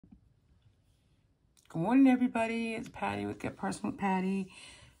Good morning, everybody. It's Patty with Get Personal with Patty.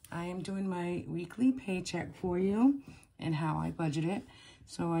 I am doing my weekly paycheck for you and how I budget it.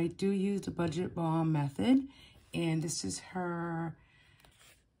 So I do use the budget bomb method, and this is her,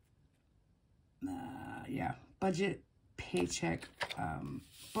 budget paycheck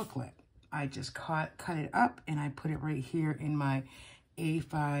booklet. I just cut it up and I put it right here in my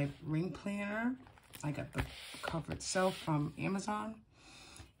A5 ring planner. I got the cover itself from Amazon.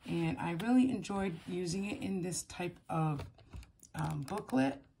 And I really enjoyed using it in this type of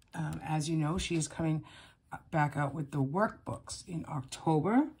booklet. As you know, she is coming back out with the workbooks in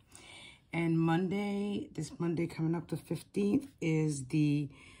October. And this Monday coming up, the 15th, is the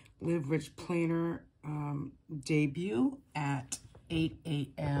Live Rich Planner debut at 8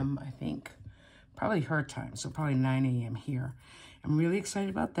 a.m., I think. Probably her time, so probably 9 a.m. here. I'm really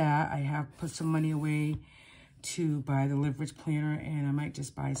excited about that. I have put some money away to buy the Live Rich Planner, and I might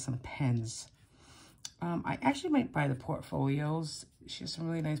just buy some pens. I actually might buy the portfolios. She has some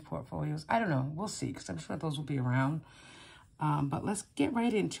really nice portfolios. I don't know. We'll see, because I'm sure those will be around. But let's get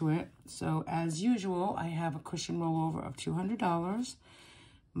right into it. So, as usual, I have a cushion rollover of $200.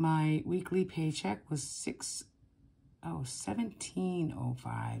 My weekly paycheck was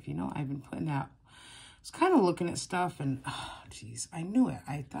 $17.05. You know, I've been putting that. I was kind of looking at stuff, and geez, I knew it.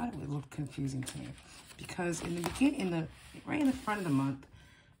 I thought it would look confusing to me, because in the beginning, right in the front of the month,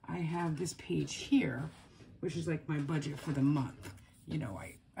 I have this page here, which is like my budget for the month. You know,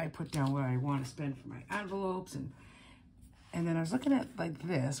 I put down what I want to spend for my envelopes, and then I was looking at, like,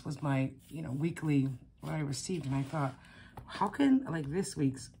 this was my, you know, weekly, what I received, and I thought, how can, like, this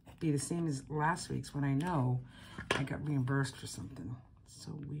week's be the same as last week's when I know I got reimbursed for something? It's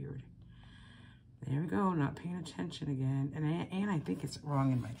so weird. There we go, not paying attention again. And I think it's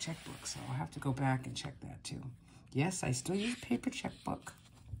wrong in my checkbook, so I'll have to go back and check that too. Yes, I still use paper checkbook.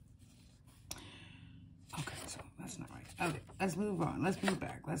 Okay, so that's not right. Okay, let's move on. Let's move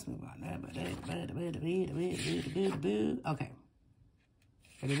back. Let's move on. Okay.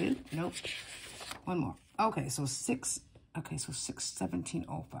 Nope. One more. Okay, so 617.05.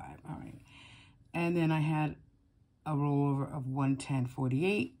 All right. And then I had a rollover of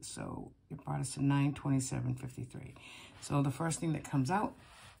 110.48, so it brought us to 927.53. So the first thing that comes out,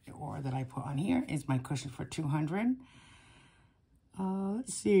 or that I put on here, is my cushion for $200.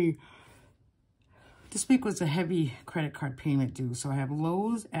 Let's see. This week was a heavy credit card payment due, so I have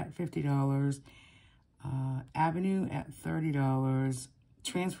Lowe's at $50, Avenue at $30,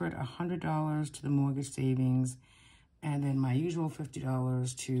 transferred $100 to the mortgage savings, and then my usual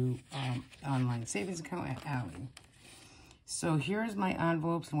 $50 to online savings account at Ally. So here's my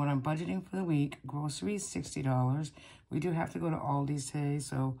envelopes and what I'm budgeting for the week. Groceries, $60. We do have to go to Aldi's today,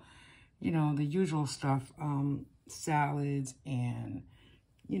 so, you know, the usual stuff, salads and,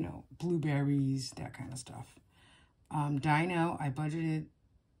 you know, blueberries, that kind of stuff. Dine out, I budgeted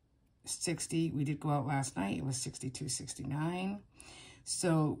 $60. We did go out last night. It was $62.69.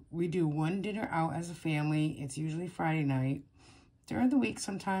 So we do one dinner out as a family. It's usually Friday night. During the week,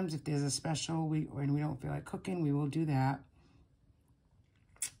 sometimes if there's a special and we don't feel like cooking, we will do that.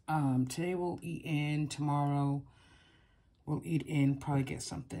 Today we'll eat in. Tomorrow we'll eat in, probably get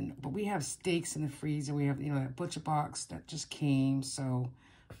something. But we have steaks in the freezer. We have, you know, that butcher box that just came. So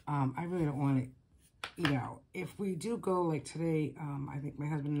I really don't want to eat out. If we do go, like today, I think my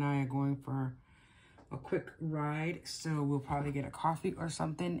husband and I are going for a quick ride, so we'll probably get a coffee or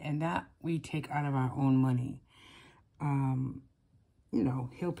something, and that we take out of our own money. You know,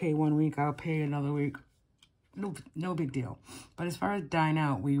 he'll pay one week, I'll pay another week. No big deal. But as far as dine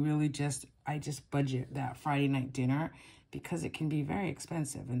out, I just budget that Friday night dinner, because it can be very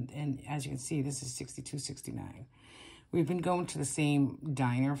expensive. And as you can see, this is $62.69. We've been going to the same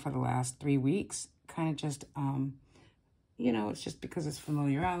diner for the last 3 weeks, kind of just, you know, it's just because it's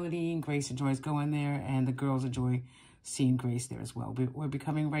familiarity, and Grace enjoys going there, and the girls enjoy seeing Grace there as well. We're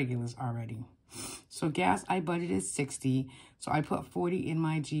becoming regulars already. So gas, I budgeted $60. So I put $40 in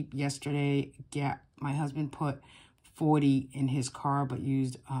my Jeep yesterday. My husband put $40 in his car, but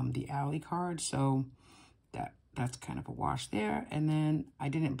used the Ally card. So that's kind of a wash there. And then I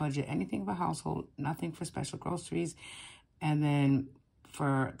didn't budget anything for household, nothing for special groceries. And then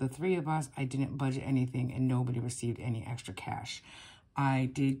for the three of us, I didn't budget anything, and nobody received any extra cash. I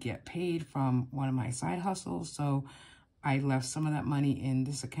did get paid from one of my side hustles, so I left some of that money in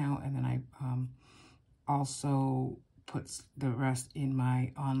this account, and then I also put the rest in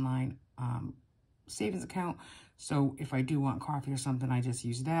my online savings account. So if I do want coffee or something, I just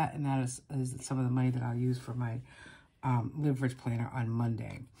use that, and that is some of the money that I'll use for my Live Rich Planner on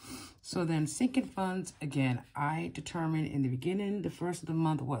Monday. So then sinking funds, again, I determine in the beginning, the first of the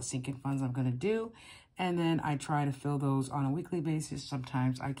month, what sinking funds I'm going to do. And then I try to fill those on a weekly basis.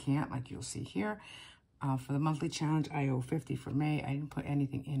 Sometimes I can't, like you'll see here. For the monthly challenge, I owe 50 for May. I didn't put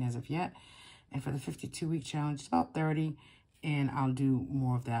anything in as of yet. And for the 52-week challenge, it's about 30. And I'll do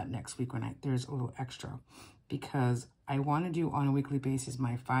more of that next week when there's a little extra. Because I want to do on a weekly basis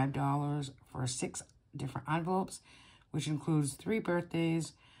my $5 for 6 different envelopes, which includes 3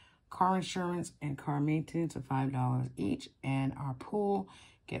 birthdays, car insurance, and car maintenance of $5 each. And our pool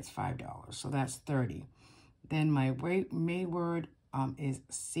gets $5. So that's 30. Then my May word is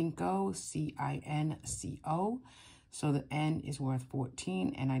Cinco, C-I-N-C-O. So the N is worth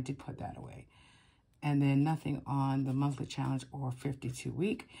 14, and I did put that away. And then nothing on the monthly challenge or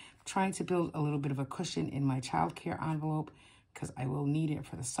 52-week. Trying to build a little bit of a cushion in my childcare envelope because I will need it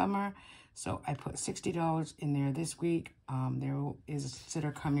for the summer. So I put $60 in there this week. There is a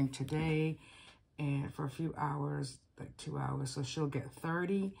sitter coming today and for a few hours, like 2 hours. So she'll get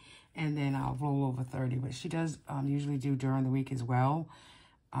 30 and then I'll roll over 30. But she does usually do during the week as well.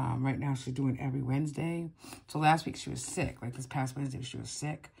 Right now she's doing every Wednesday. So last week she was sick. Like this past Wednesday she was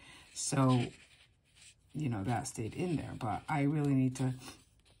sick. So, you know, that stayed in there. But I really need to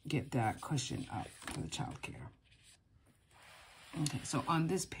get that cushion up for the childcare. Okay, so on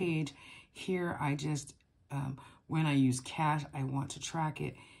this page here, I just, when I use cash, I want to track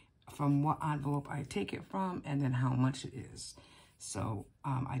it from what envelope I take it from and then how much it is. So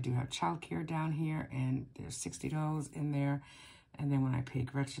I do have childcare down here and there's $60 in there. And then when I pay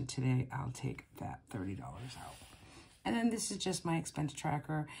Gretchen today, I'll take that $30 out. And then this is just my expense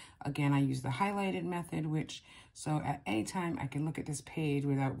tracker. Again, I use the highlighted method, which, so at any time I can look at this page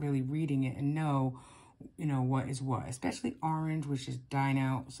without really reading it and know, you know, what is what, especially orange, which is dine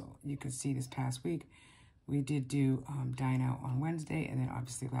out. So you can see this past week, we did do dine out on Wednesday and then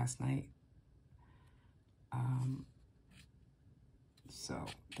obviously last night. So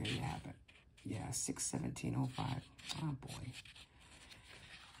there you have it. Yeah, 6/17/05. Oh boy.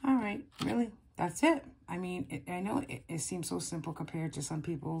 All right, really? That's it. I mean, I know it seems so simple compared to some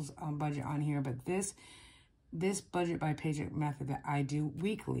people's budget on here, but this budget by paycheck method that I do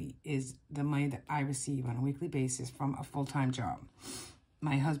weekly is the money that I receive on a weekly basis from a full-time job.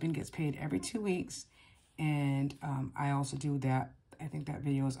 My husband gets paid every 2 weeks, and I also do that. I think that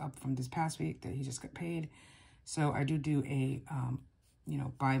video is up from this past week that he just got paid. So I do a, you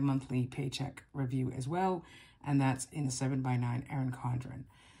know, bi-monthly paycheck review as well, and that's in the 7x9 Erin Condren.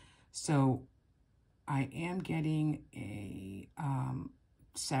 So I am getting a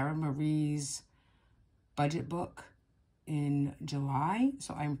Sarah Marie's budget book in July.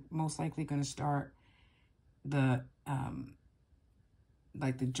 So I'm most likely going to start the,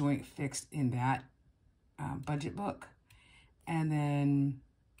 like the joint fixed in that budget book. And then,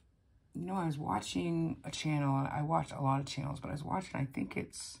 you know, I was watching a channel. I watched a lot of channels, but I was watching, I think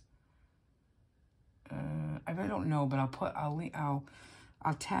it's, I really don't know, but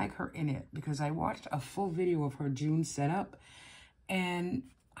I'll tag her in it because I watched a full video of her June setup and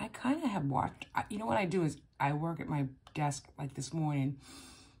I kind of have watched, you know what I do is I work at my desk like this morning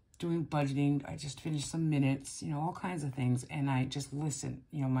doing budgeting. I just finished some minutes, you know, all kinds of things. And I just listen,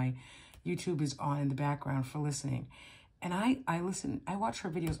 you know, my YouTube is on in the background for listening. And I listen, I watch her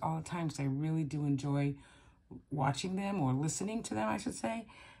videos all the time because I really do enjoy watching them or listening to them, I should say.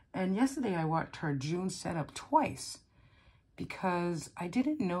 And yesterday I watched her June setup twice because I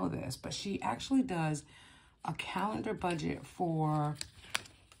didn't know this, but she actually does a calendar budget for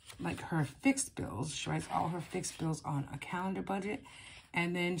like her fixed bills. She writes all her fixed bills on a calendar budget,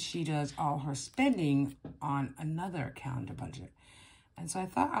 and then she does all her spending on another calendar budget. And so I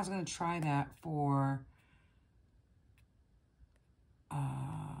thought I was going to try that for,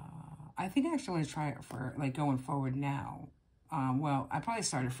 I think I actually want to try it for like going forward now. Well, I probably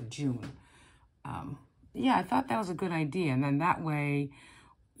started for June. Yeah, I thought that was a good idea. And then that way,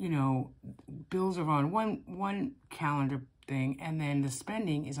 you know, bills are on one calendar thing and then the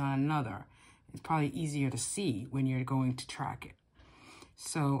spending is on another. It's probably easier to see when you're going to track it.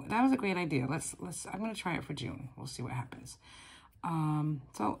 So that was a great idea. I'm going to try it for June. We'll see what happens.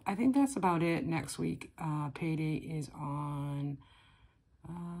 So I think that's about it. Next week, payday is on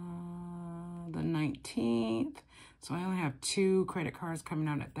the 19th. So I only have 2 credit cards coming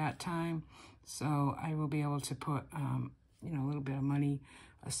out at that time. So I will be able to put, you know, a little bit of money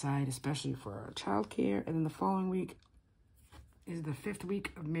aside, especially for childcare. And then the following week is the 5th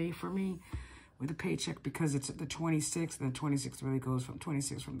week of May for me with a paycheck because it's the 26th. And the 26th really goes from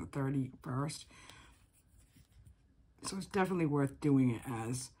 26th from the 31st. So it's definitely worth doing it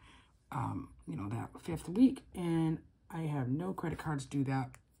as, you know, that 5th week. And I have no credit cards due that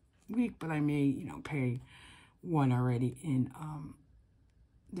week, but I may, you know, pay one already in,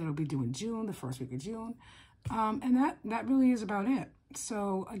 that'll be due in June, the first week of June. And that really is about it.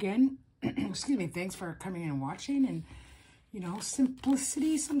 So again, excuse me, thanks for coming in and watching. And, you know,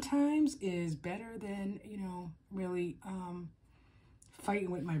 simplicity sometimes is better than, you know, really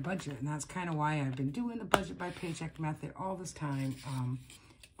fighting with my budget. And that's kind of why I've been doing the budget by paycheck method all this time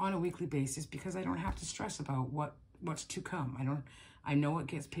on a weekly basis, because I don't have to stress about what's to come. I know it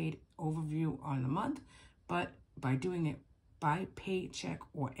gets paid overview on the month, but by doing it by paycheck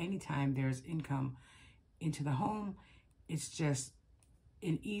or anytime there's income into the home, it's just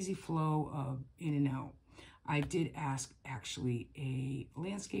an easy flow of in and out. I did ask actually a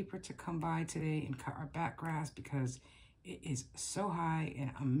landscaper to come by today and cut our back grass because it is so high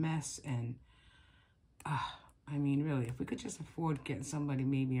and a mess. And I mean, really, if we could just afford getting somebody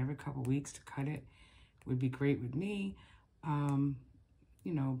maybe every couple of weeks to cut it, would be great with me.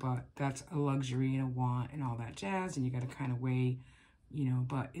 You know, but that's a luxury and a want and all that jazz, and you got to kind of weigh, you know.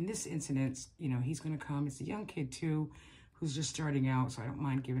 But in this incident, you know, he's going to come. It's a young kid too, who's just starting out, so I don't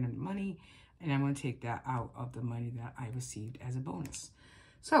mind giving him the money, and I'm going to take that out of the money that I received as a bonus.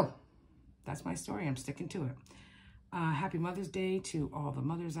 So that's my story. I'm sticking to it. Happy Mother's Day to all the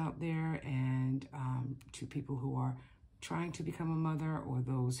mothers out there, and to people who are trying to become a mother, or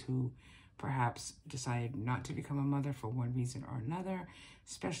those who perhaps decide not to become a mother for one reason or another,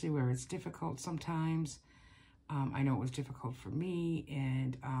 especially where it's difficult sometimes. I know it was difficult for me,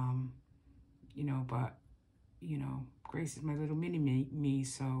 and, you know, but, you know, Grace is my little mini me,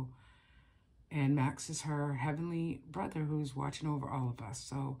 so, and Max is her heavenly brother who's watching over all of us.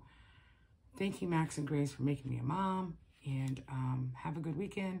 So thank you, Max and Grace, for making me a mom, and have a good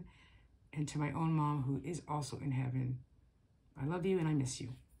weekend. And to my own mom, who is also in heaven, I love you and I miss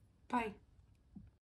you. Bye.